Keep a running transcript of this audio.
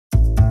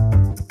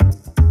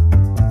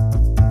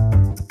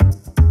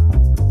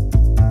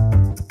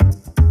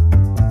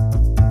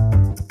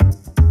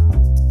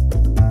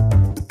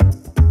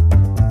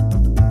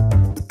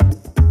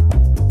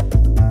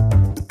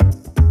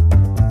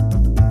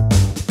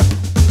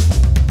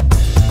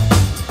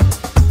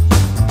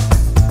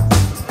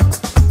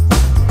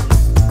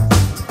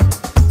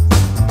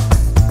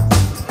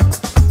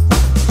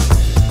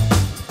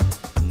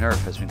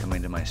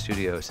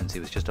photos since he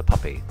was just a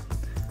puppy.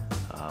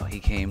 He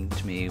came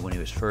to me when he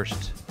was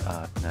first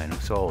 9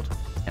 weeks old,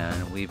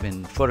 and we've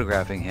been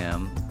photographing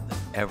him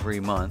every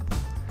month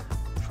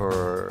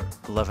for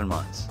 11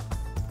 months,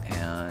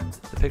 and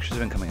the pictures have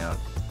been coming out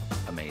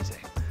amazing.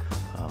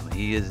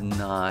 He is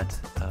not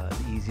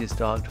the easiest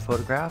dog to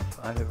photograph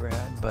I've ever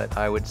had, but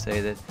I would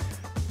say that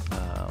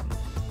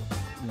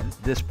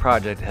this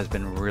project has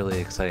been really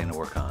exciting to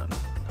work on.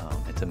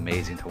 It's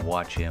amazing to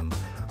watch him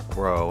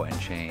grow and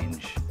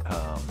change.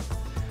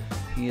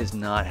 He is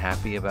not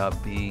happy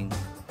about being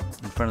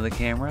in front of the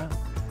camera.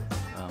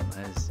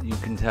 As you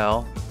can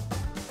tell,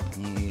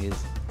 he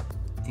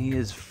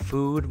is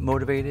food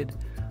motivated,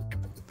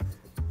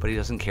 but he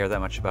doesn't care that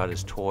much about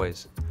his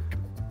toys.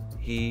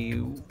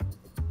 He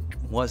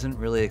wasn't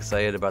really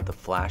excited about the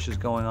flashes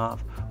going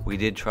off. We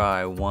did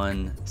try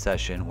one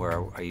session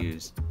where I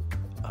used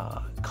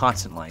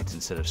constant lights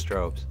instead of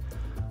strobes,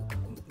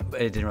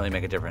 but it didn't really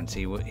make a difference.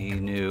 He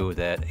knew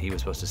that he was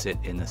supposed to sit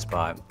in the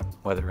spot,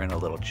 whether in a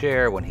little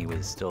chair when he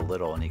was still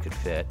little and he could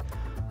fit,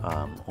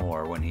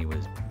 or when he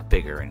was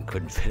bigger and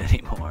couldn't fit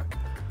anymore.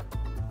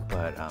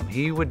 But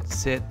he would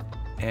sit,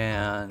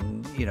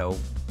 and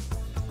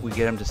we'd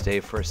get him to stay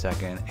for a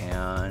second,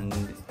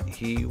 and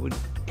he would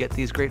get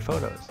these great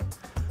photos,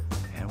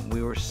 and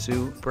we were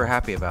super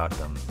happy about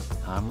them.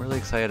 I'm really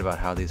excited about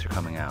how these are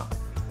coming out.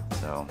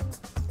 So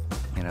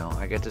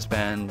I get to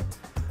spend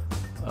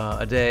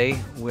a day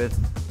with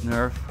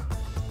Nerf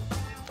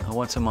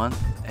once a month,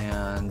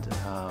 and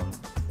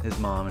his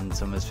mom and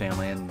some of his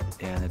family, and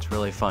it's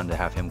really fun to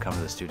have him come to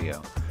the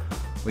studio.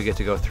 We get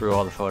to go through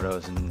all the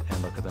photos and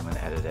look at them and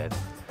edit it,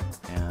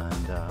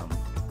 and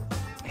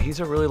he's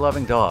a really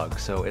loving dog,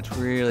 so it's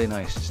really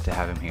nice just to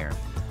have him here.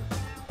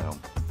 So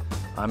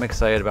I'm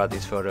excited about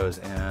these photos,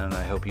 and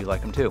I hope you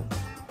like them too.